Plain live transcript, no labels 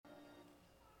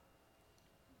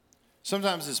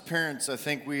Sometimes as parents, I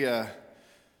think we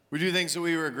do things that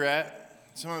we regret.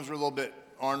 Sometimes we're a little bit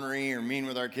ornery or mean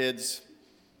with our kids.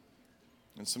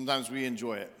 And sometimes we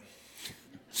enjoy it.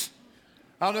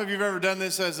 I don't know if you've ever done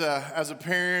this as a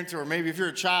parent, or maybe if you're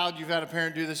a child, you've had a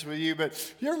parent do this with you,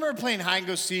 but you ever remember playing hide and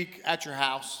go seek at your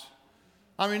house?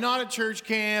 I mean, not at church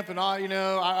camp and all,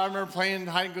 I remember playing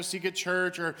hide and go seek at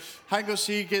church or hide and go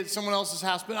seek at someone else's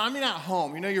house, but I mean at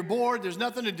home. You're bored, there's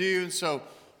nothing to do, and so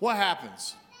what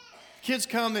happens? Kids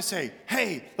come, they say,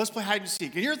 hey, let's play hide and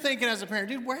seek. And you're thinking as a parent,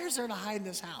 dude, where's there to hide in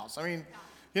this house? I mean,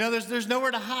 there's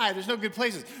nowhere to hide. There's no good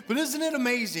places. But isn't it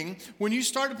amazing when you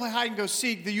start to play hide and go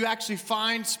seek that you actually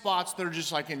find spots that are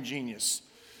just like ingenious?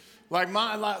 Like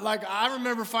I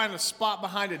remember finding a spot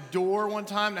behind a door one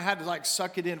time that I had to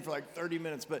suck it in for 30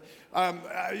 minutes. But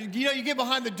you get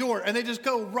behind the door and they just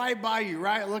go right by you,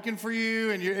 right, looking for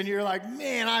you, and you're like,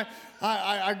 man,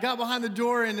 I got behind the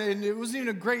door and it wasn't even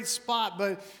a great spot,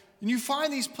 but. And you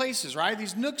find these places, right?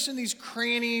 These nooks and these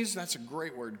crannies. That's a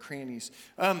great word, crannies.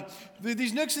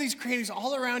 These nooks and these crannies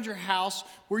all around your house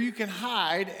where you can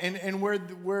hide and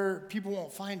where people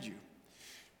won't find you.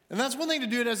 And that's one thing to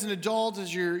do it as an adult,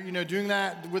 as you're doing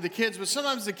that with the kids. But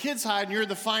sometimes the kids hide and you're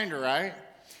the finder, right?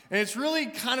 And it's really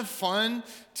kind of fun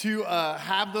to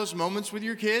have those moments with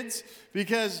your kids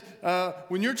because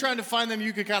when you're trying to find them,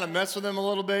 you can kind of mess with them a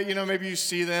little bit. Maybe you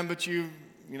see them, but you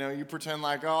pretend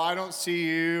like, oh, I don't see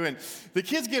you. And the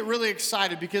kids get really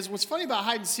excited because what's funny about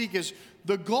hide and seek is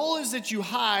the goal is that you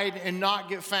hide and not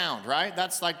get found, right?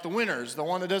 That's like the winner's, the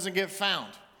one that doesn't get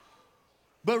found.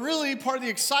 But really, part of the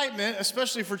excitement,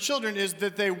 especially for children, is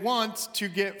that they want to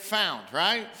get found,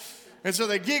 right? And so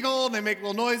they giggle and they make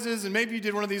little noises, and maybe you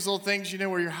did one of these little things,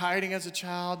 where you're hiding as a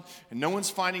child and no one's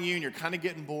finding you and you're kind of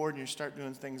getting bored and you start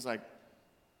doing things like,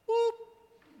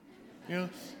 whoop,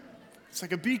 It's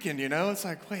like a beacon, It's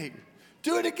like, wait,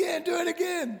 do it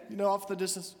again, off the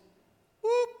distance.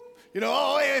 Whoop.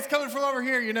 Oh, hey, it's coming from over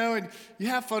here, and you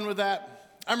have fun with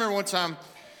that. I remember one time,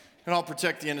 and I'll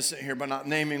protect the innocent here by not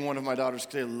naming one of my daughters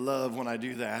because they love when I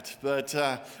do that. But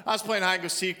I was playing hide and go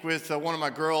seek with one of my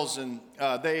girls, and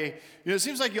it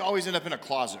seems like you always end up in a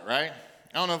closet, right?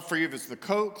 I don't know for you if it's the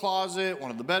coat closet,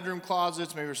 one of the bedroom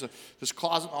closets, maybe there's this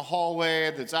closet in the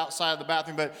hallway that's outside of the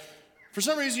bathroom, but for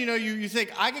some reason, you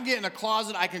think, I can get in a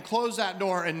closet, I can close that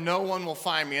door, and no one will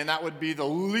find me. And that would be the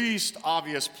least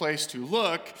obvious place to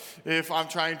look if I'm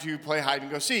trying to play hide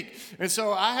and go seek. And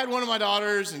so I had one of my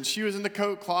daughters, and she was in the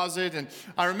coat closet. And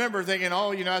I remember thinking,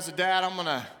 as a dad, I'm going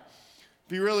to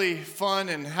be really fun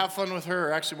and have fun with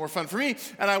her, or actually more fun for me.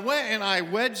 And I went and I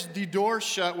wedged the door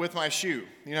shut with my shoe.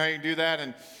 You know how you do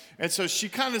that? And so she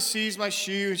kind of sees my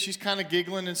shoe, and she's kind of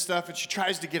giggling and stuff, and she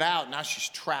tries to get out. Now she's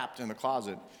trapped in the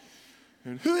closet.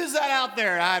 And who is that out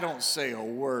there? I don't say a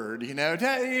word,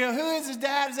 who is his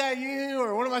dad? Is that you?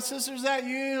 Or one of my sisters, is that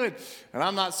you? And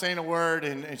I'm not saying a word,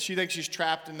 and she thinks she's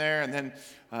trapped in there. And then,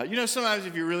 sometimes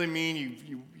if you're really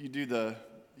mean, you do the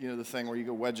thing where you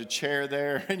go wedge a chair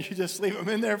there, and you just leave them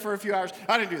in there for a few hours.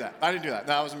 I didn't do that. No,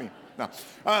 that wasn't me. No.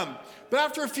 But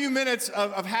after a few minutes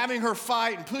of having her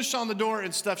fight and push on the door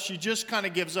and stuff, she just kind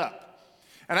of gives up.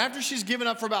 And after she's given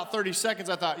up for about 30 seconds,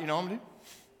 I thought, what I'm going to do?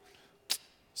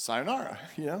 Sayonara,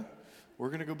 We're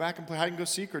going to go back and play hide and go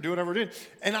seek or do whatever we're doing.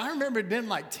 And I remember it had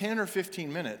been 10 or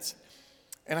 15 minutes,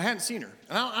 and I hadn't seen her.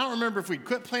 And I don't remember if we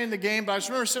quit playing the game, but I just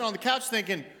remember sitting on the couch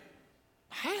thinking,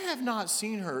 I have not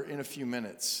seen her in a few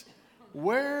minutes.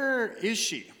 Where is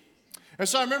she? And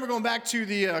so I remember going back to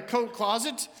the coat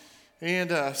closet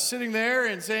and sitting there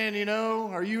and saying,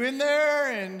 are you in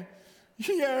there? And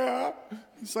yeah.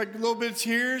 It's like a little bit of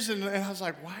tears, and I was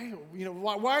like, why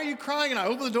are you crying? And I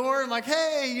opened the door, and like,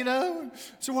 hey,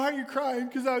 so why are you crying?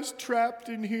 Because I was trapped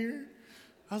in here.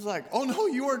 I was like, oh, no,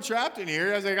 you weren't trapped in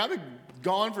here. I was like, I've been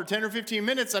gone for 10 or 15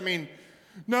 minutes. I mean,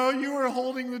 no, you were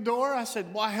holding the door. I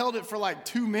said, well, I held it for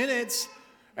 2 minutes.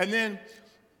 And then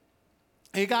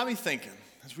it got me thinking,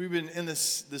 as we've been in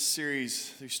this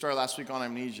series, we started last week on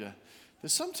amnesia, that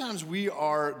sometimes we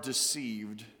are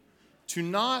deceived to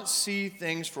not see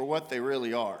things for what they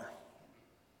really are.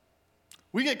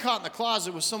 We get caught in the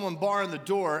closet with someone barring the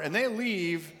door, and they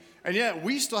leave, and yet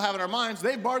we still have in our minds,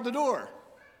 they barred the door.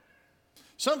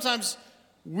 Sometimes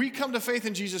we come to faith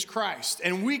in Jesus Christ,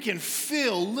 and we can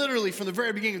feel literally from the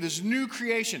very beginning of this new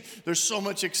creation, there's so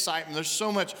much excitement, there's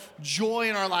so much joy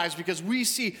in our lives because we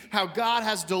see how God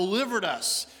has delivered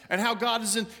us and how God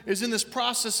is in this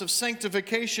process of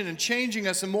sanctification and changing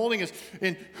us and molding us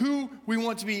in who we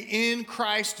want to be in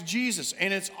Christ Jesus.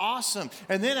 And it's awesome.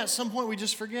 And then at some point we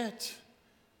just forget.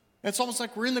 It's almost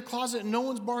like we're in the closet and no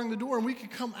one's barring the door, and we can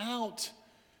come out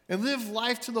and live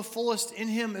life to the fullest in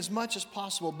Him as much as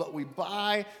possible, but we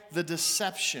buy the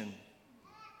deception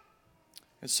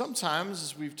And sometimes,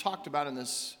 as we've talked about in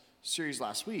this series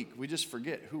last week, we just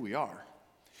forget who we are.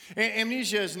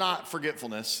 Amnesia is not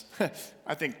forgetfulness.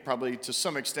 I think probably to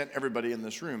some extent everybody in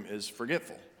this room is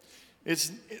forgetful.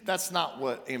 That's not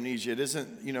what amnesia. It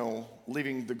isn't,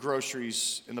 leaving the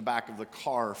groceries in the back of the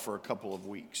car for a couple of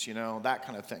weeks, that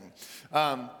kind of thing.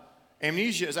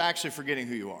 Amnesia is actually forgetting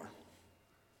who you are.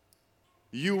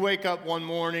 You wake up one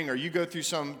morning or you go through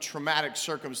some traumatic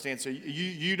circumstance,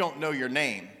 you don't know your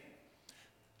name.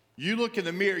 You look in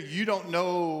the mirror, you don't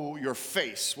know your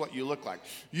face, what you look like.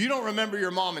 You don't remember your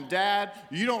mom and dad.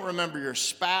 You don't remember your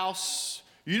spouse.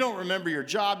 You don't remember your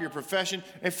job, your profession.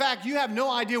 In fact, you have no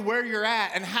idea where you're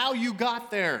at and how you got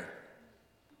there.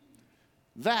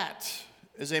 That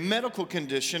is a medical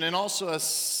condition and also a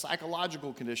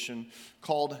psychological condition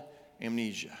called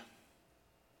amnesia.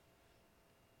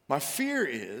 My fear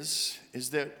is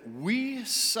that we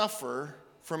suffer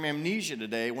from amnesia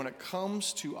today when it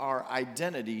comes to our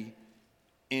identity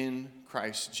in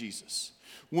Christ Jesus.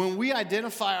 When we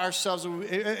identify ourselves,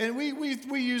 and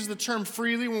we use the term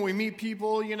freely when we meet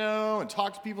people, and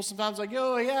talk to people sometimes like,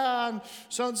 oh yeah, I'm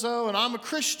so-and-so, and I'm a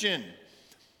Christian.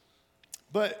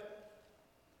 But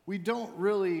we don't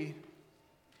really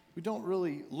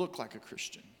look like a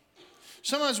Christian.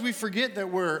 Sometimes we forget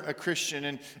that we're a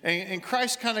Christian, and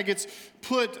Christ kind of gets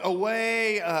put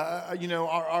away.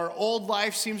 Our old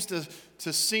life seems to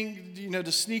sink,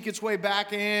 to sneak its way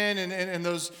back in, and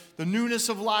the newness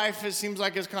of life, it seems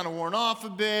like it's kind of worn off a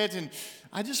bit. And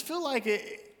I just feel like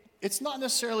it's not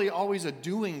necessarily always a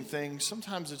doing thing.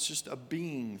 Sometimes it's just a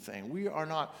being thing. We are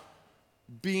not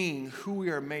being who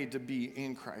we are made to be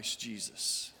in Christ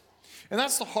Jesus. And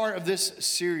that's the heart of this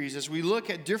series as we look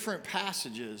at different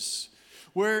passages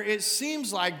where it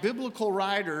seems like biblical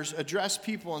writers address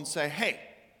people and say, hey,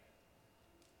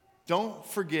 don't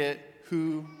forget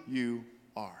who you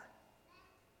are.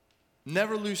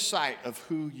 Never lose sight of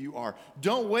who you are.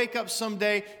 Don't wake up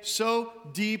someday so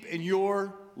deep in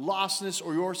your lostness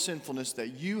or your sinfulness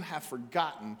that you have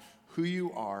forgotten who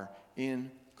you are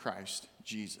in Christ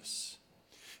Jesus.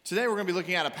 Today we're going to be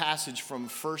looking at a passage from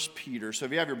 1 Peter. So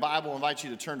if you have your Bible, I invite you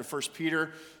to turn to 1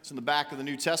 Peter. It's in the back of the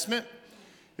New Testament.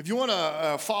 If you want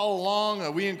to follow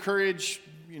along, we encourage,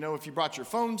 if you brought your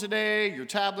phone today, your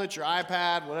tablet, your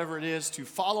iPad, whatever it is, to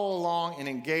follow along and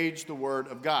engage the Word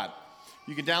of God.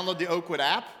 You can download the Oakwood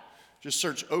app. Just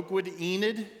search Oakwood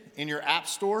Enid in your app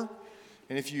store.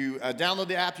 And if you download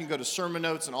the app, you can go to sermon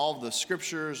notes, and all of the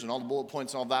scriptures and all the bullet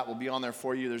points and all that will be on there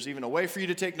for you. There's even a way for you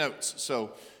to take notes.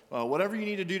 So whatever you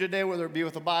need to do today, whether it be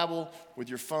with a Bible, with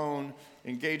your phone,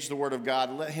 engage the Word of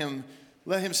God. Let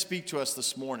him speak to us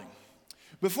this morning.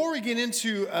 Before we get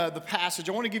into the passage,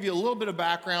 I want to give you a little bit of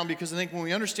background because I think when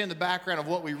we understand the background of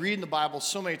what we read in the Bible,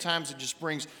 so many times it just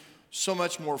brings so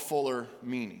much more fuller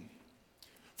meaning.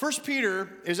 1 Peter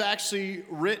is actually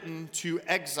written to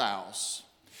exiles.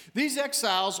 These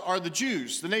exiles are the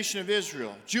Jews, the nation of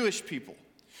Israel, Jewish people,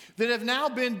 that have now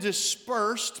been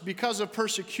dispersed because of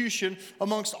persecution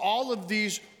amongst all of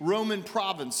these Roman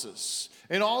provinces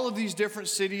and all of these different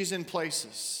cities and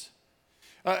places.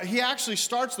 He actually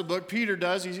starts the book, Peter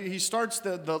does, he starts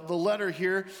the letter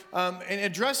here and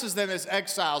addresses them as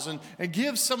exiles and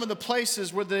gives some of the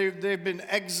places where they've been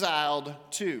exiled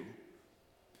to.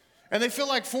 And they feel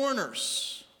like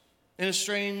foreigners in a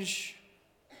strange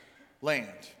land.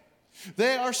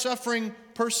 They are suffering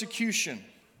persecution.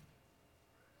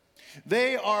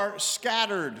 They are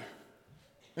scattered.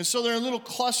 And so they're in little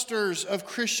clusters of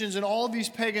Christians in all of these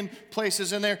pagan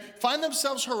places, and they find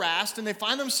themselves harassed, and they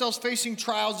find themselves facing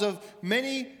trials of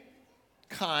many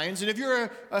kinds. And if you're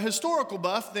a historical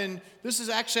buff, then this is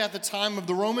actually at the time of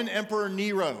the Roman Emperor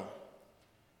Nero.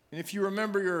 And if you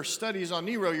remember your studies on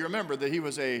Nero, you remember that he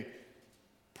was a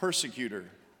persecutor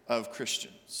of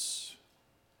Christians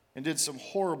and did some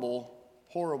horrible,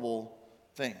 horrible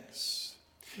things.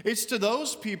 It's to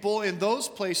those people in those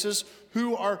places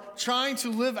who are trying to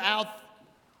live out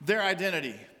their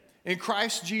identity in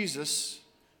Christ Jesus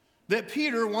that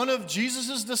Peter, one of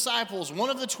Jesus' disciples, one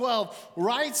of the 12,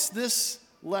 writes this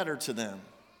letter to them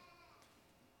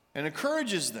and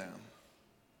encourages them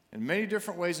in many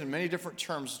different ways, in many different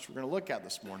terms, which we're going to look at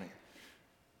this morning.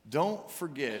 Don't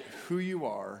forget who you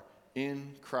are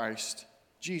in Christ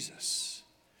Jesus.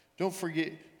 Don't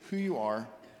forget who you are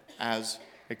as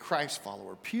a Christ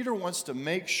follower. Peter wants to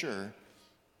make sure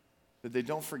that they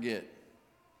don't forget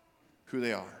who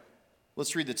they are.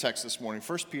 Let's read the text this morning.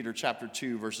 1 Peter chapter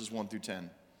 2, verses 1 through 10. It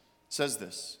says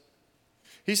this.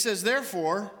 He says,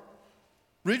 therefore,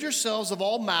 rid yourselves of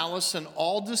all malice and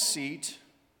all deceit,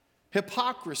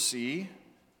 hypocrisy,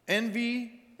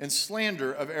 envy, and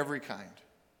slander of every kind.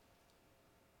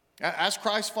 As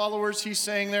Christ followers, he's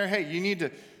saying there, hey, you need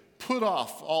to put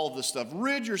off all of this stuff.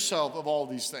 Rid yourself of all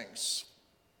these things.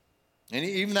 And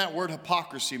even that word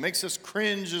hypocrisy makes us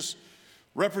cringe as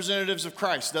representatives of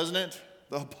Christ, doesn't it?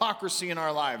 The hypocrisy in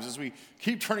our lives as we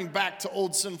keep turning back to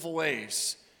old sinful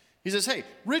ways. He says, hey,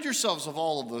 rid yourselves of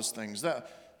all of those things,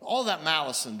 all that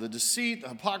malice and the deceit, the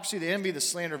hypocrisy, the envy, the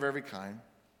slander of every kind.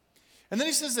 And then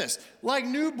he says this, like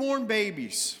newborn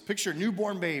babies, picture a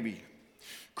newborn baby,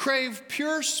 crave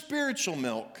pure spiritual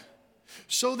milk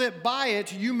so that by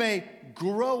it you may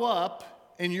grow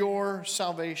up in your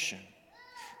salvation,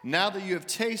 now that you have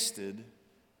tasted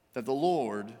that the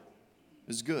Lord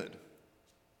is good.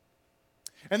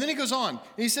 And then he goes on, and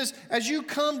he says, as you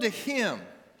come to him,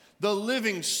 the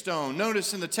living stone.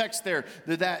 Notice in the text there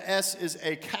that S is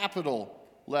a capital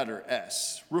letter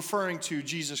S, referring to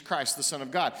Jesus Christ, the Son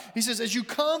of God. He says, as you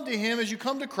come to him, as you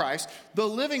come to Christ, the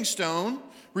living stone,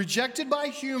 rejected by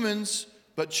humans,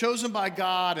 but chosen by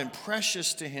God and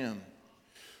precious to him.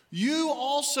 You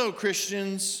also,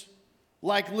 Christians,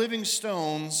 like living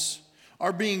stones,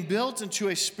 are being built into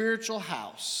a spiritual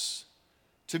house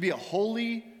to be a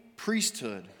holy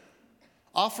priesthood,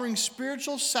 offering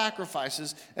spiritual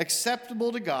sacrifices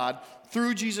acceptable to God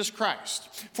through Jesus Christ.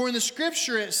 For in the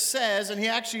scripture it says, and he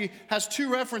actually has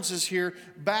two references here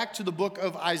back to the book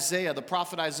of Isaiah, the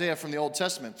prophet Isaiah from the Old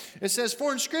Testament. It says,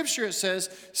 for in scripture it says,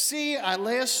 see, I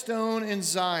lay a stone in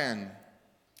Zion,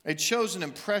 a chosen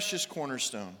and precious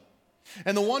cornerstone.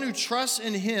 And the one who trusts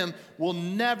in him will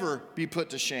never be put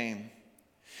to shame.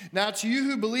 Now to you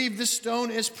who believe, this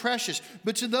stone is precious.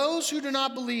 But to those who do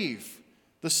not believe,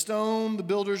 the stone the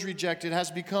builders rejected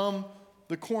has become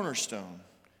the cornerstone,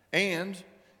 and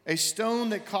a stone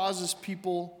that causes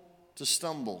people to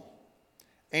stumble,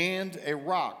 and a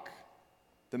rock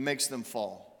that makes them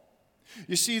fall.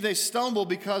 You see, they stumble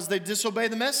because they disobey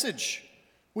the message,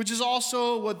 which is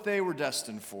also what they were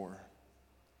destined for.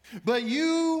 But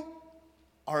you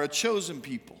are a chosen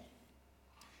people,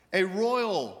 a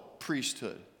royal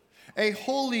priesthood, a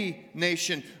holy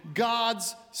nation,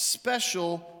 God's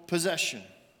special possession,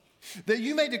 that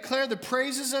you may declare the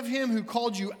praises of him who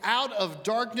called you out of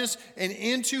darkness and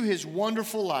into his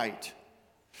wonderful light.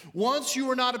 Once you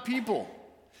were not a people,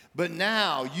 but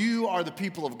now you are the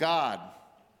people of God.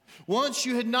 Once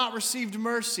you had not received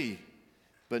mercy,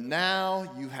 but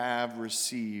now you have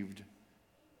received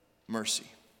mercy.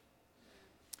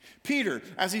 Peter,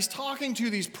 as he's talking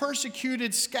to these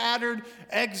persecuted, scattered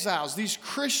exiles, these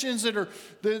Christians that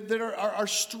are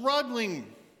struggling,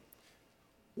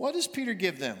 what does Peter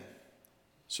give them?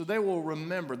 So they will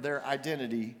remember their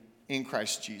identity in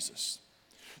Christ Jesus.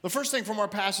 The first thing from our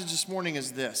passage this morning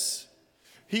is this.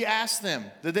 He asked them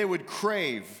that they would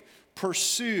crave,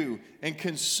 pursue, and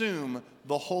consume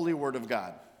the holy word of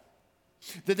God.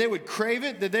 That they would crave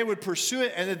it, that they would pursue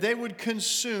it, and that they would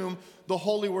consume the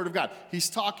holy word of God. He's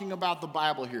talking about the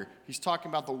Bible here. He's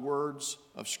talking about the words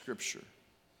of Scripture.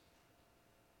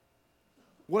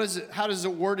 What is it? How does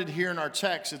it worded here in our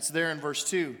text? It's there in verse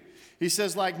 2. He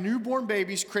says, like newborn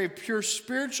babies, crave pure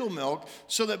spiritual milk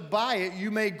so that by it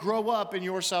you may grow up in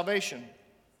your salvation.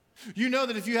 You know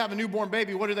that if you have a newborn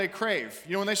baby, what do they crave?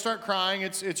 You know, when they start crying,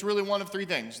 it's really one of three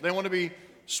things. They want to be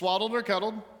swaddled or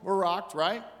cuddled or rocked,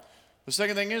 right? The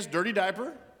second thing is dirty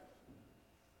diaper.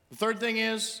 The third thing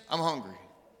is I'm hungry.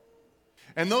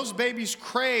 And those babies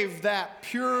crave that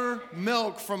pure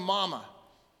milk from mama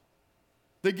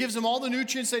that gives them all the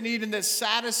nutrients they need and that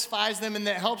satisfies them and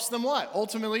that helps them what?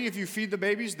 Ultimately, if you feed the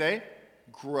babies, they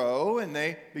grow and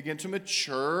they begin to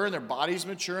mature and their bodies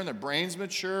mature and their brains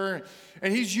mature.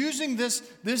 And he's using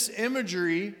this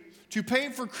imagery to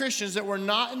paint for Christians that were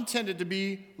not intended to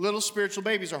be little spiritual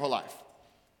babies their whole life.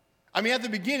 I mean, at the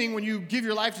beginning, when you give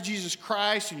your life to Jesus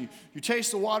Christ and you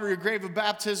taste the water of your grave of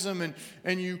baptism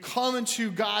and you come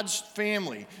into God's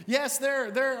family, yes,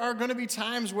 there are going to be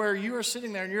times where you are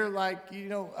sitting there and you're like,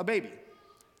 a baby.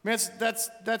 I mean,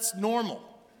 that's normal.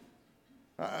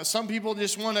 Some people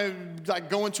just want to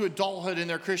go into adulthood in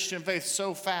their Christian faith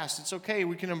so fast. It's okay.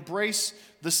 We can embrace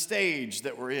the stage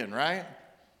that we're in, right?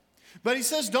 But he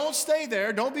says, don't stay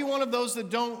there. Don't be one of those that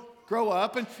don't grow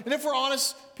up. And if we're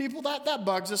honest, people, that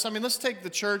bugs us. I mean, let's take the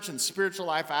church and spiritual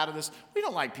life out of this. We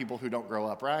don't like people who don't grow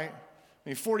up, right? I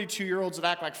mean, 42-year-olds that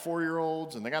act like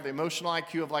 4-year-olds, and they got the emotional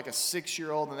IQ of like a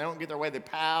 6-year-old, and they don't get their way, they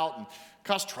pout and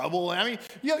cause trouble. I mean,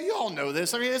 you all know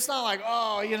this. I mean, it's not like,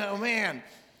 man.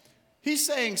 He's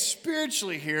saying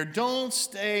spiritually here, don't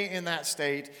stay in that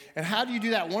state. And how do you do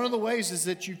that? One of the ways is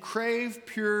that you crave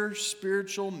pure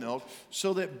spiritual milk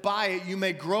so that by it you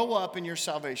may grow up in your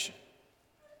salvation.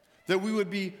 That we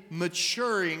would be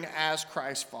maturing as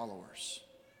Christ followers.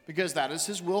 Because that is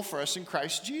his will for us in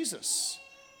Christ Jesus.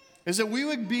 is that we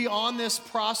would be on this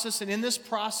process and in this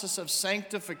process of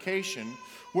sanctification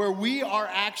where we are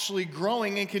actually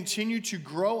growing and continue to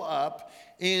grow up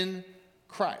in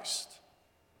Christ.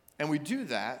 And we do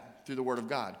that through the Word of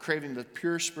God, craving the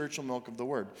pure spiritual milk of the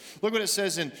Word. Look what it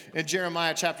says in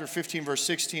Jeremiah chapter 15, verse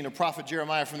 16, a prophet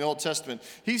Jeremiah from the Old Testament.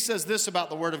 He says this about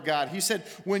the Word of God. He said,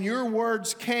 "When your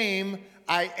words came,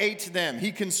 I ate them."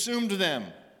 He consumed them.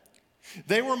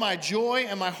 "They were my joy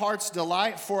and my heart's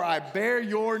delight, for I bear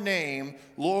your name,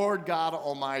 Lord God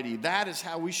Almighty." That is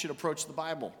how we should approach the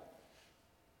Bible.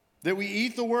 That we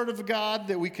eat the Word of God,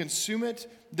 that we consume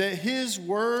it, that His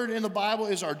Word in the Bible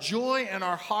is our joy and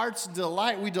our heart's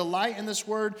delight. We delight in this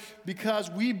Word because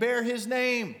we bear His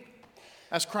name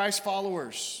as Christ's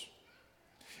followers.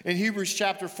 In Hebrews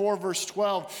chapter 4, verse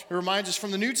 12, it reminds us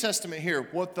from the New Testament here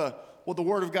what the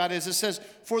Word of God is. It says,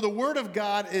 "For the Word of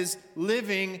God is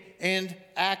living and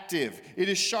active. It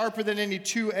is sharper than any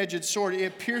two-edged sword.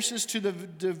 It pierces to the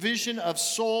division of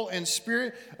soul and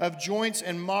spirit, of joints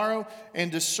and marrow,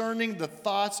 and discerning the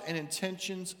thoughts and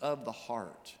intentions of the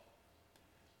heart."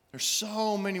 There's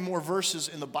so many more verses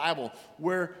in the Bible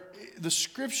where the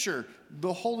Scripture,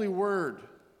 the Holy Word,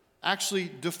 actually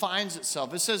defines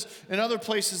itself. It says in other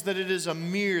places that it is a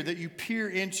mirror that you peer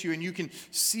into and you can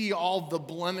see all the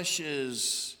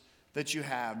blemishes that you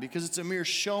have, because it's a mirror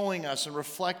showing us and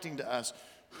reflecting to us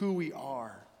who we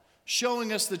are,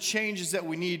 showing us the changes that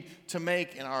we need to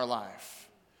make in our life.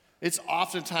 It's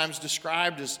oftentimes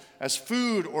described as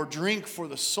food or drink for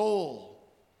the soul.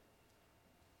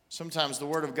 Sometimes the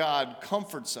Word of God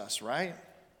comforts us, right?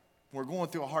 We're going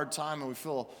through a hard time and we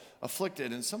feel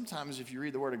afflicted. And sometimes if you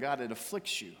read the Word of God, it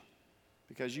afflicts you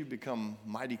because you become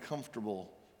mighty comfortable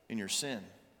in your sin.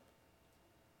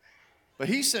 But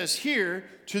he says here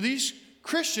to these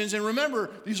Christians, and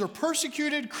remember, these are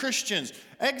persecuted Christians,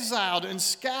 exiled and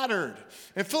scattered,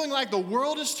 and feeling like the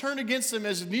world is turned against them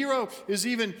as Nero is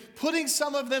even putting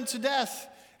some of them to death.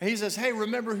 And he says, hey,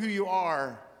 remember who you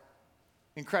are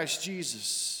in Christ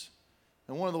Jesus.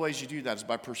 And one of the ways you do that is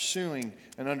by pursuing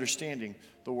and understanding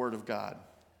the Word of God.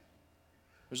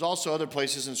 There's also other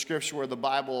places in Scripture where the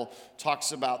Bible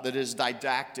talks about that it is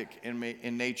didactic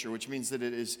in nature, which means that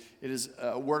it is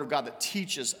a Word of God that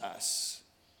teaches us.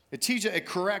 It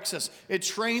corrects us. It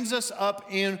trains us up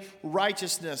in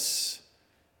righteousness.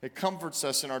 It comforts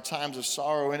us in our times of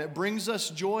sorrow, and it brings us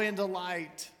joy and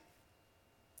delight.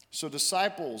 So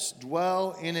disciples,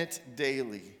 dwell in it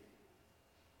daily.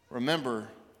 Remember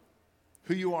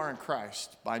who you are in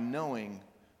Christ by knowing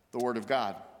the Word of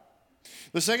God.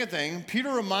 The second thing, Peter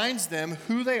reminds them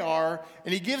who they are,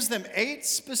 and he gives them 8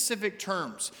 specific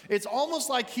terms. It's almost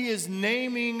like he is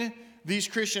naming these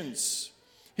Christians.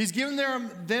 He's given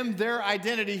them their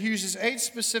identity. He uses 8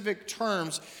 specific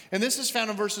terms, and this is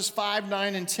found in verses 5,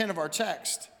 9, and 10 of our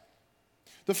text.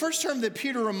 The first term that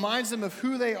Peter reminds them of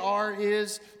who they are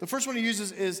is, the first one he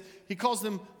uses is, he calls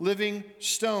them living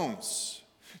stones.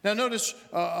 Now notice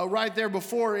right there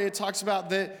before it talks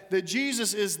about that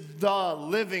Jesus is the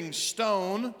living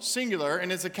stone, singular,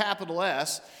 and it's a capital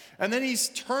S. And then he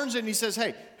turns it and he says,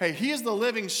 hey, he is the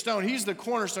living stone. He's the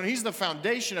cornerstone. He's the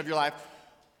foundation of your life.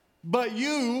 But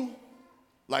you,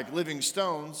 like living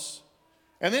stones.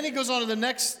 And then he goes on to the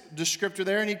next descriptor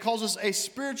there and he calls us a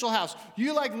spiritual house.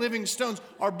 You, like living stones,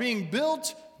 are being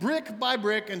built brick by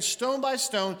brick and stone by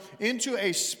stone into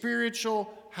a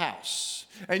spiritual house.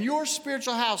 And your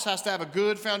spiritual house has to have a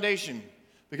good foundation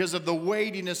because of the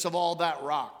weightiness of all that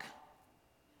rock.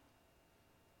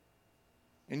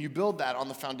 And you build that on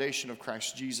the foundation of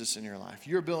Christ Jesus in your life.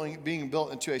 You're being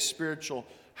built into a spiritual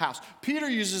house. Peter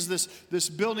uses this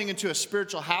building into a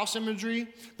spiritual house imagery.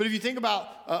 But if you think about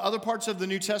other parts of the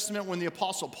New Testament, when the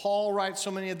Apostle Paul writes so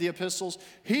many of the epistles,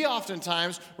 he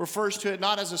oftentimes refers to it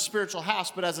not as a spiritual house,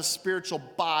 but as a spiritual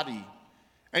body.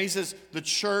 And he says the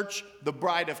church, the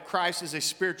bride of Christ, is a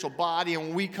spiritual body. And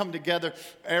when we come together,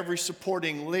 every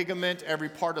supporting ligament, every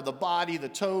part of the body, the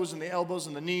toes and the elbows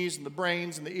and the knees and the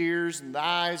brains and the ears and the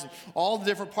eyes, and all the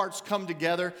different parts come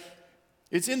together.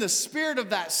 It's in the spirit of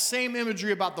that same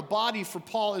imagery about the body for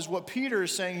Paul is what Peter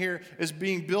is saying here is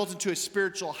being built into a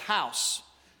spiritual house.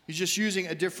 He's just using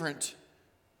a different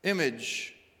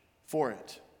image for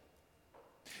it.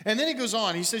 And then he goes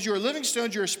on. He says, you're a living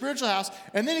stone, you're a spiritual house.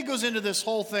 And then he goes into this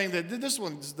whole thing that this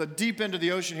one's the deep end of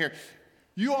the ocean here.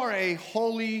 You are a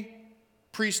holy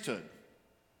priesthood.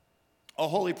 A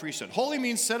holy priesthood. Holy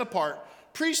means set apart.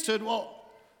 Priesthood, well,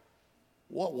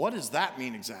 what does that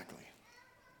mean exactly?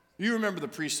 You remember the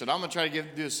priesthood. I'm going to try to do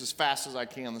this as fast as I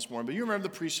can this morning. But you remember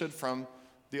the priesthood from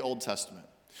the Old Testament.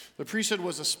 The priesthood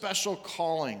was a special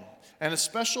calling and a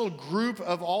special group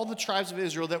of all the tribes of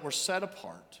Israel that were set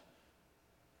apart.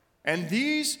 And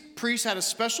these priests had a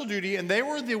special duty, and they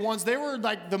were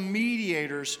like the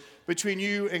mediators between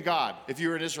you and God, if you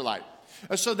were an Israelite.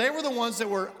 And so they were the ones that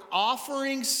were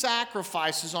offering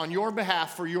sacrifices on your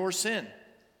behalf for your sin.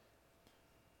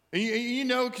 And you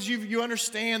know, because you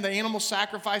understand the animal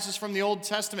sacrifices from the Old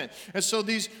Testament. And so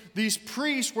these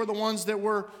priests were the ones that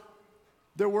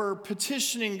were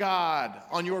petitioning God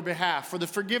on your behalf for the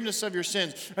forgiveness of your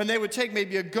sins. And they would take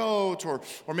maybe a goat or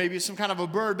maybe some kind of a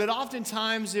bird, but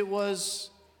oftentimes it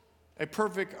was a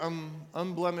perfect,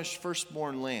 unblemished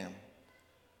firstborn lamb,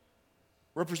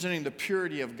 representing the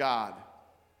purity of God.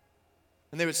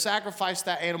 And they would sacrifice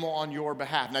that animal on your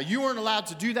behalf. Now, you weren't allowed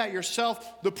to do that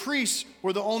yourself. The priests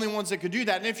were the only ones that could do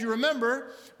that. And if you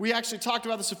remember, we actually talked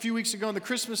about this a few weeks ago in the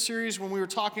Christmas series when we were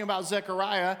talking about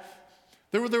Zechariah.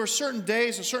 There were certain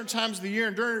days and certain times of the year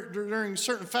and during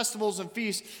certain festivals and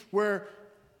feasts where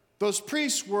those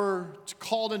priests were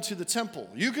called into the temple.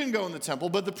 You couldn't go in the temple,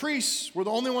 but the priests were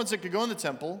the only ones that could go in the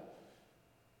temple.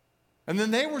 And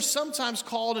then they were sometimes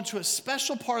called into a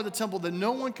special part of the temple that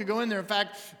no one could go in there. In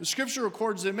fact, the scripture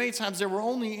records that many times they were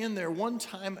only in there one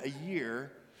time a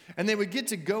year, and they would get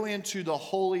to go into the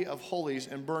Holy of Holies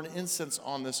and burn incense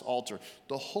on this altar,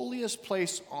 the holiest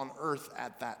place on earth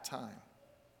at that time.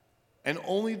 And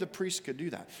only the priests could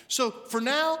do that. So for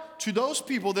now, to those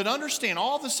people that understand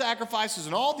all the sacrifices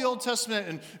and all the Old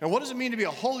Testament and what does it mean to be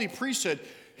a holy priesthood,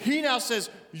 he now says,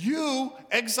 you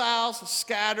exiles,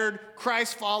 scattered,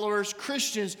 Christ followers,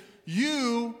 Christians,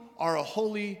 you are a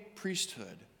holy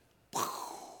priesthood.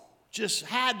 Just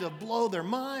had to blow their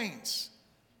minds.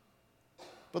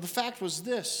 But the fact was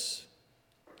this.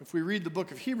 If we read the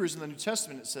book of Hebrews in the New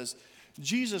Testament, it says,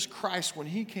 Jesus Christ, when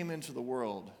he came into the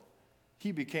world,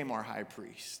 he became our high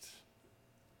priest.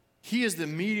 He is the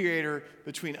mediator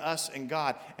between us and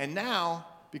God. And now,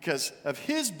 because of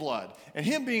his blood and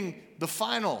him being the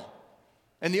final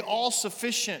and the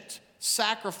all-sufficient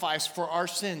sacrifice for our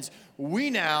sins, we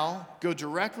now go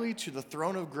directly to the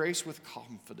throne of grace with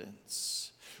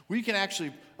confidence. We can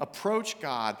actually approach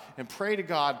God and pray to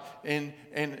God and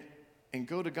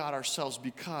go to God ourselves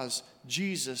because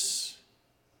Jesus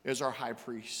is our high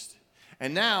priest.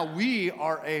 And now we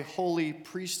are a holy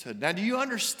priesthood. Now, do you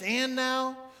understand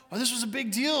now? Well, this was a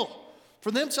big deal for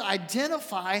them to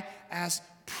identify as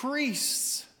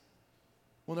priests.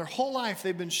 Well, their whole life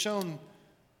they've been shown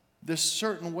this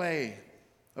certain way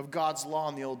of God's law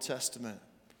in the Old Testament.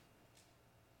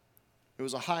 It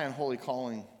was a high and holy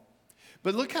calling.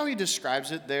 But look how he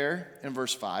describes it there in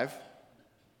verse 5.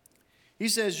 He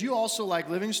says, you also, like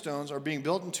living stones, are being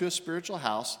built into a spiritual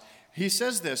house. He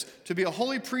says this, to be a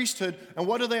holy priesthood, and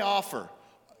what do they offer?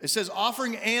 It says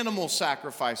offering animal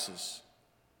sacrifices.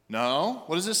 No,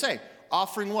 what does it say?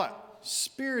 Offering what?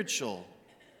 Spiritual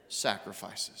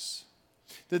sacrifices.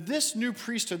 That this new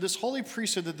priesthood, this holy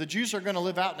priesthood that the Jews are going to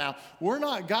live out now,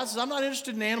 God says, I'm not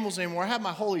interested in animals anymore. I have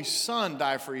my holy son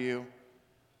die for you.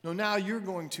 No, now you're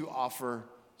going to offer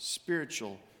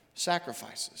spiritual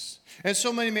sacrifices. And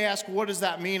so many may ask, what does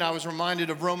that mean? I was reminded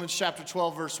of Romans chapter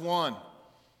 12, verse 1.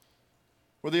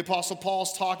 Where the Apostle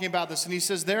Paul's talking about this, and he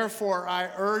says, therefore, I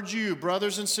urge you,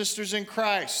 brothers and sisters in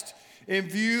Christ, in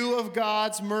view of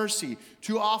God's mercy,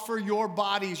 to offer your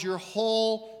bodies, your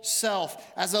whole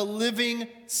self, as a living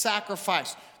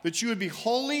sacrifice, that you would be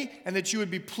holy and that you would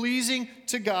be pleasing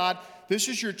to God. This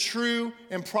is your true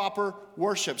and proper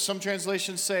worship. Some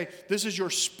translations say this is your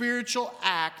spiritual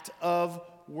act of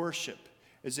worship,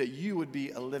 is that you would be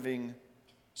a living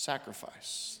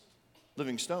sacrifice,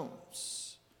 living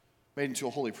stones, made into a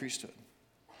holy priesthood.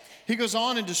 He goes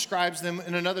on and describes them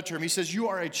in another term. He says, you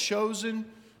are a chosen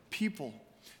people.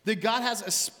 That God has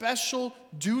a special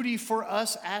duty for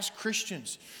us as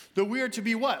Christians. That we are to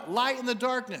be what? Light in the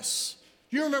darkness.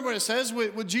 You remember what it says,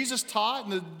 what Jesus taught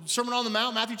in the Sermon on the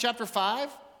Mount, Matthew chapter 5?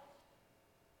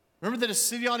 Remember that a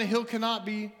city on a hill cannot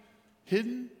be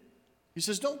hidden? He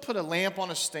says, don't put a lamp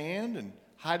on a stand and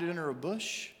hide it under a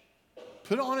bush.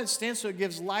 Put it on its stand so it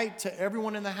gives light to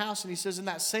everyone in the house. And he says, in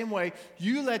that same way,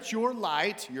 you let your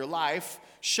light, your life,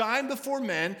 shine before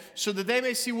men so that they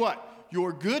may see what?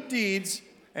 Your good deeds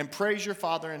and praise your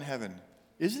Father in heaven.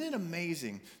 Isn't it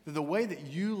amazing that the way that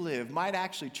you live might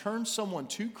actually turn someone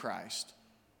to Christ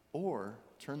or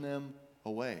turn them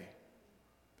away?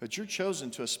 But you're chosen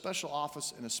to a special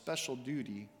office and a special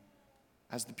duty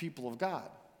as the people of God.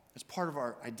 It's part of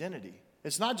our identity.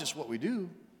 It's not just what we do,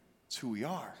 it's who we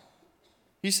are.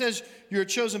 He says you're a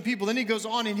chosen people. Then he goes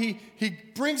on and he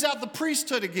brings out the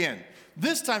priesthood again.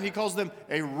 This time he calls them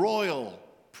a royal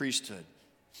priesthood.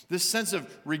 This sense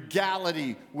of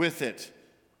regality with it.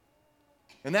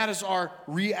 And that is our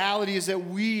reality, is that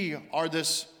we are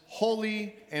this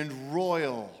holy and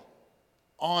royal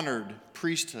honored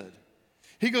priesthood.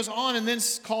 He goes on and then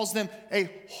calls them a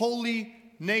holy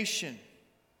nation.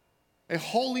 A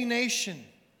holy nation.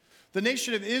 The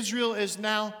nation of Israel is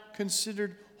now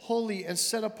considered holy and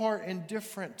set apart and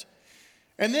different.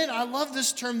 And then I love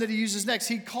this term that he uses next.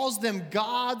 He calls them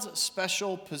God's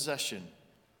special possession.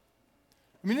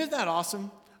 I mean, isn't that awesome?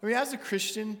 I mean, as a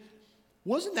Christian,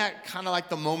 wasn't that kind of like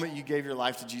the moment you gave your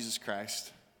life to Jesus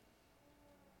Christ?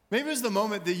 Maybe it was the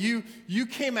moment that you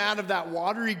came out of that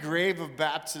watery grave of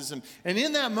baptism. And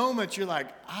in that moment, you're like,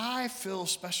 I feel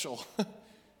special.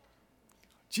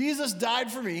 Jesus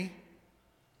died for me.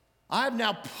 I've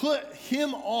now put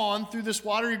him on through this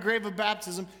watery grave of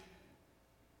baptism.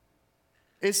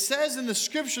 It says in the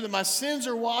scripture that my sins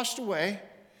are washed away.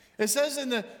 It says in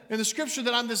the scripture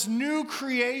that I'm this new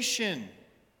creation.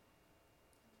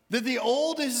 That the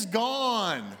old is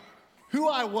gone. Who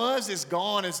I was is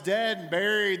gone. It's dead and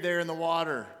buried there in the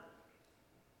water.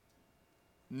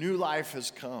 New life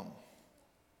has come.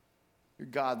 You're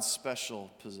God's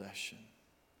special possession.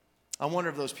 I wonder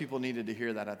if those people needed to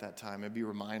hear that at that time and be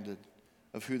reminded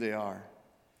of who they are.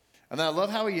 And then I love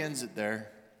how he ends it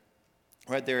there.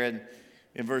 Right there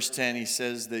in verse 10, he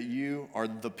says that you are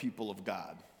the people of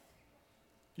God.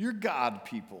 You're God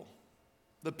people.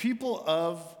 The people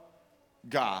of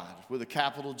God with a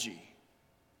capital G.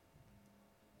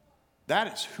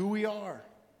 That is who we are.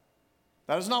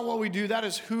 That is not what we do. That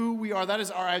is who we are. That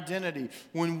is our identity.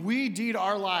 When we deed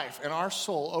our life and our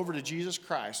soul over to Jesus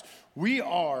Christ, we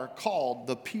are called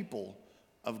the people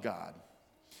of God.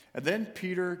 And then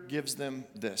Peter gives them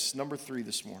this, number 3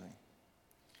 this morning.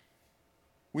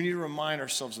 We need to remind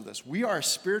ourselves of this. We are a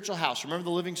spiritual house. Remember the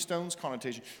living stones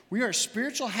connotation. We are a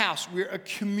spiritual house. We are a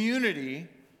community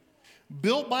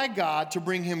built by God to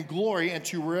bring him glory and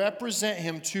to represent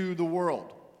him to the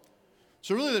world.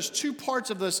 So really there's 2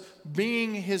 parts of this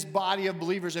being his body of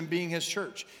believers and being his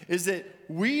church. Is that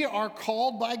we are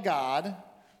called by God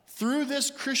through this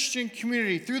Christian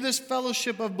community, through this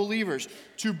fellowship of believers,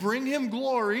 to bring him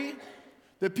glory,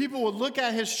 that people would look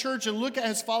at his church and look at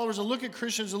his followers and look at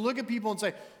Christians and look at people and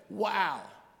say, wow,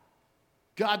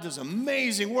 God does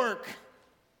amazing work.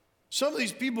 Some of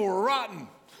these people were rotten,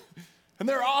 and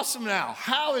they're awesome now.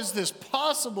 How is this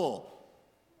possible?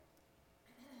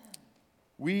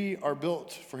 We are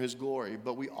built for his glory,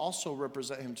 but we also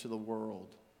represent him to the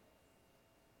world.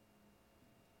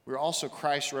 We're also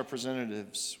Christ's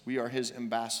representatives. We are his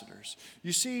ambassadors.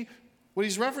 You see, what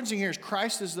he's referencing here is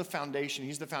Christ is the foundation.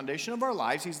 He's the foundation of our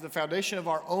lives. He's the foundation of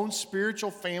our own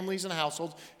spiritual families and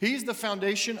households. He's the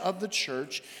foundation of the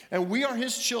church. And we are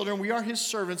his children. We are his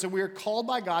servants. And we are called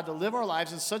by God to live our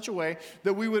lives in such a way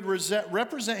that we would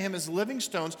represent him as living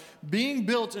stones, being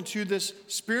built into this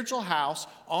spiritual house.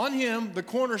 On him, the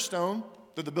cornerstone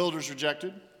that the builders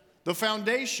rejected, the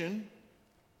foundation.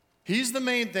 He's the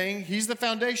main thing. He's the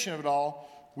foundation of it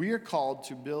all. We are called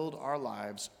to build our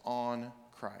lives on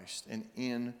Christ and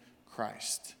in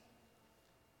Christ.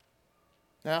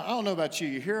 Now, I don't know about you.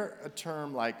 You hear a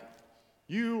term like,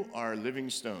 you are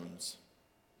living stones.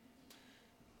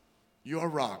 You are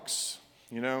rocks.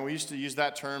 You know, we used to use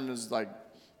that term as like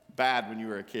bad when you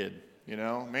were a kid. You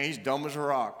know, man, he's dumb as a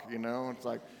rock. You know, it's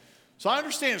like, so I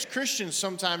understand as Christians,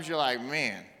 sometimes you're like,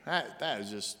 man, that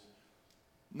is just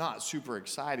not super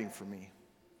exciting for me.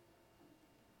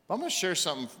 But I'm going to share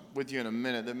something with you in a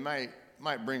minute that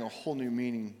might bring a whole new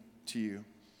meaning to you.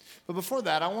 But before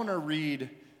that, I want to read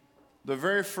the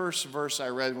very first verse I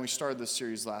read when we started this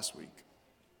series last week.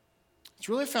 It's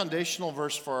really a foundational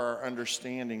verse for our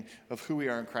understanding of who we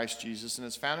are in Christ Jesus, and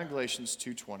it's found in Galatians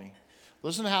 2:20.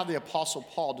 Listen to how the Apostle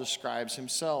Paul describes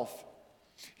himself.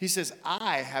 He says,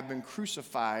 I have been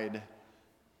crucified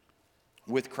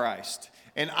with Christ,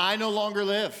 and I no longer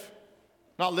live.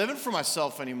 Not living for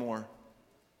myself anymore.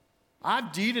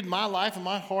 I've deeded my life and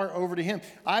my heart over to him.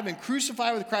 I've been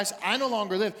crucified with Christ. I no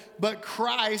longer live, but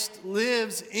Christ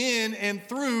lives in and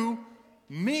through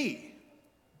me.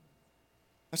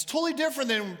 That's totally different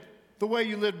than the way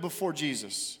you lived before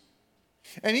Jesus.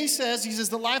 And he says,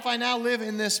 the life I now live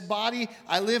in this body,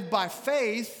 I live by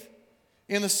faith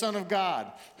in the Son of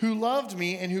God, who loved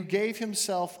me and who gave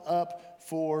himself up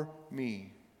for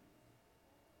me.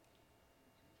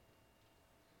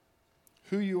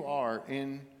 Who you are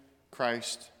in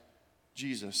Christ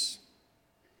Jesus.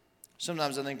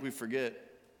 Sometimes I think we forget.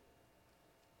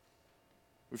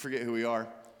 We forget who we are.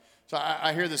 So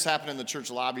I hear this happen in the church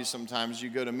lobby sometimes. You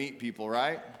go to meet people,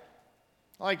 right?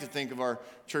 I like to think of our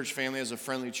church family as a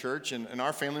friendly church, and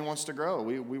our family wants to grow.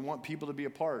 We want people to be a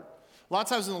part. A lot of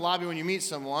times in the lobby when you meet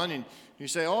someone and you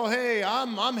say, oh, hey,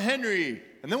 I'm Henry.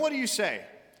 And then what do you say?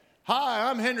 Hi,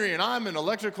 I'm Henry, and I'm an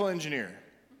electrical engineer.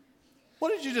 What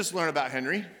did you just learn about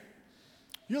Henry?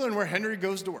 You learn where Henry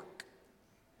goes to work.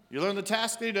 You learn the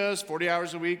task that he does 40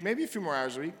 hours a week, maybe a few more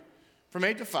hours a week, from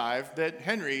 8 to 5, that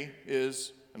Henry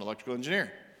is an electrical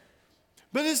engineer.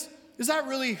 But is that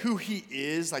really who he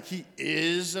is? Like he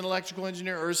is an electrical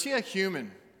engineer, or is he a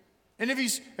human? And if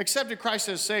he's accepted Christ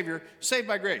as Savior, saved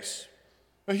by grace.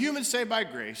 A human saved by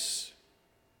grace.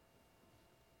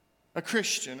 A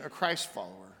Christian, a Christ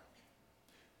follower.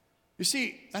 You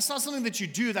see, that's not something that you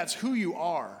do, that's who you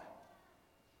are.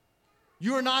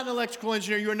 You are not an electrical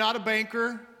engineer, you are not a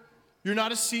banker, you're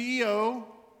not a CEO,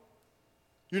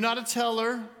 you're not a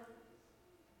teller.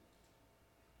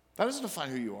 That doesn't define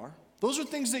who you are. Those are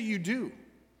things that you do.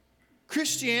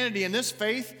 Christianity and this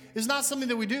faith is not something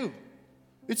that we do.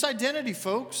 It's identity,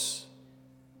 folks.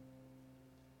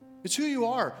 It's who you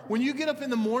are. When you get up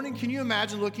in the morning, can you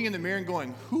imagine looking in the mirror and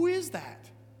going, who is that?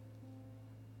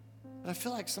 And I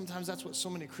feel like sometimes that's what so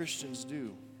many Christians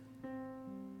do.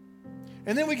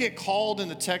 And then we get called in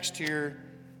the text here,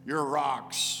 you're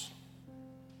rocks.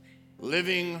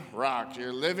 Living rocks.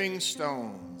 You're living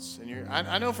stones. And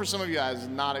I know for some of you guys it's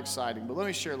not exciting, but let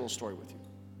me share a little story with you.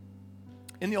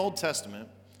 In the Old Testament,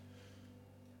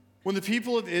 when the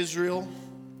people of Israel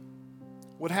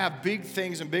would have big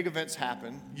things and big events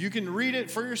happen, you can read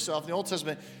it for yourself in the Old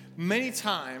Testament. Many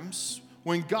times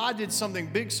when God did something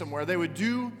big somewhere, they would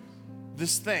do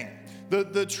this thing.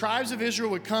 The tribes of Israel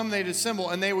would come, they'd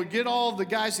assemble, and they would get all the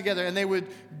guys together, and they would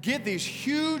get these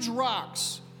huge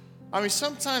rocks. I mean,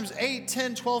 sometimes 8,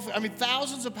 10, 12,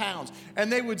 thousands of pounds.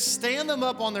 And they would stand them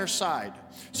up on their side.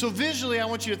 So visually, I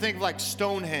want you to think of like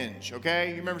Stonehenge, okay?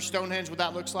 You remember Stonehenge, what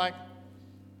that looks like?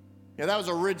 Yeah, that was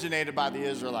originated by the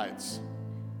Israelites.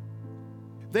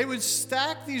 They would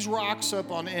stack these rocks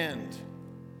up on end.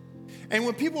 And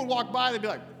when people would walk by, they'd be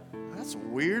like, that's a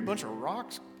weird bunch of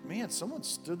rocks. Man, someone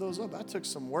stood those up. That took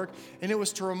some work. And it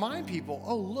was to remind people,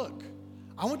 oh, look,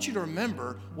 I want you to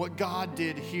remember what God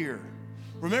did here.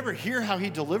 Remember here how he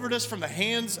delivered us from the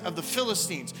hands of the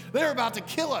Philistines. They were about to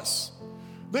kill us.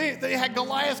 They had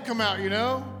Goliath come out, you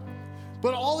know.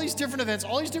 But all these different events,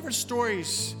 all these different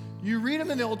stories, you read them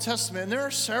in the Old Testament, and there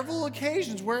are several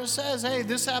occasions where it says, hey,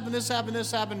 this happened, this happened,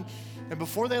 this happened. And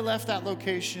before they left that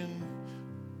location,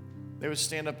 they would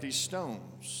stand up these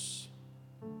stones,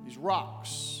 these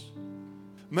rocks.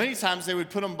 Many times they would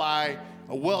put them by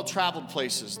well-traveled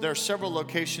places. There are several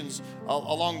locations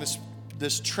along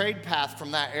this trade path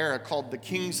from that era called the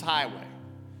King's Highway.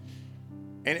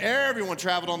 And everyone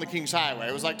traveled on the King's Highway.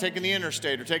 It was like taking the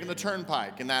interstate or taking the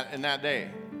turnpike in that day.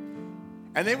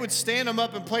 And they would stand them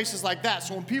up in places like that.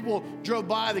 So when people drove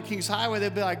by the King's Highway,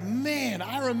 they'd be like, man,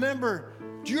 I remember.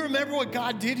 Do you remember what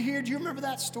God did here? Do you remember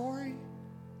that story?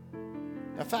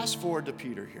 Now fast forward to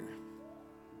Peter here.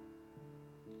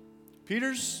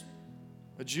 Peter's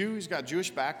a Jew. He's got a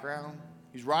Jewish background.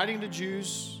 He's writing to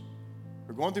Jews.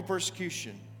 They're going through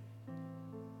persecution.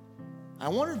 I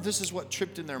wonder if this is what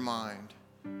tripped in their mind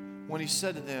when he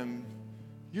said to them,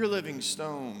 you're living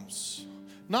stones.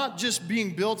 Not just being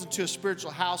built into a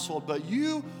spiritual household, but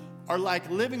you are like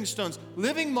living stones,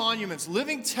 living monuments,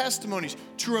 living testimonies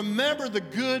to remember the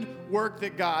good work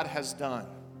that God has done.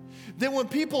 Then when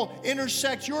people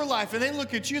intersect your life and they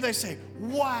look at you, they say,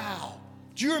 wow,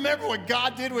 do you remember what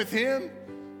God did with him?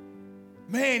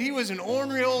 Man, he was an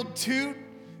ornery old toot.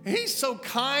 And he's so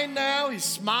kind now. He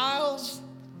smiles.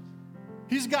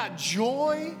 He's got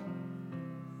joy.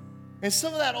 And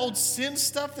some of that old sin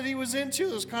stuff that he was into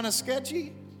that was kind of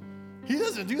sketchy, he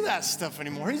doesn't do that stuff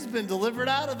anymore. He's been delivered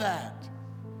out of that.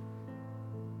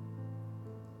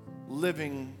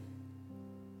 Living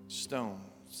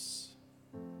stones.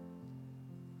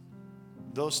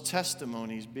 Those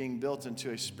testimonies being built into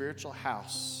a spiritual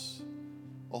house,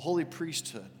 a holy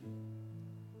priesthood,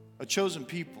 a chosen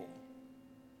people,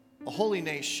 a holy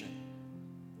nation,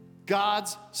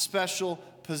 God's special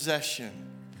possession,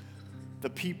 the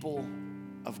people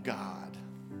of God.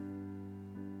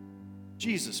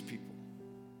 Jesus people,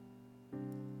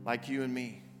 like you and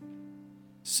me,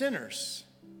 sinners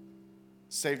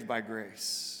saved by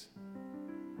grace,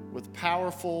 with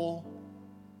powerful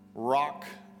rock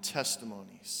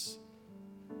testimonies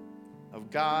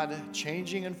of God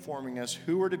changing and forming us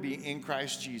who we're to be in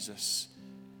Christ Jesus,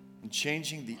 and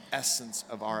changing the essence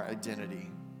of our identity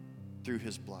through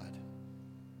his blood.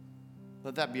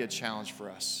 Let that be a challenge for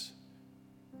us,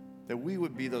 that we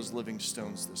would be those living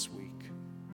stones this week.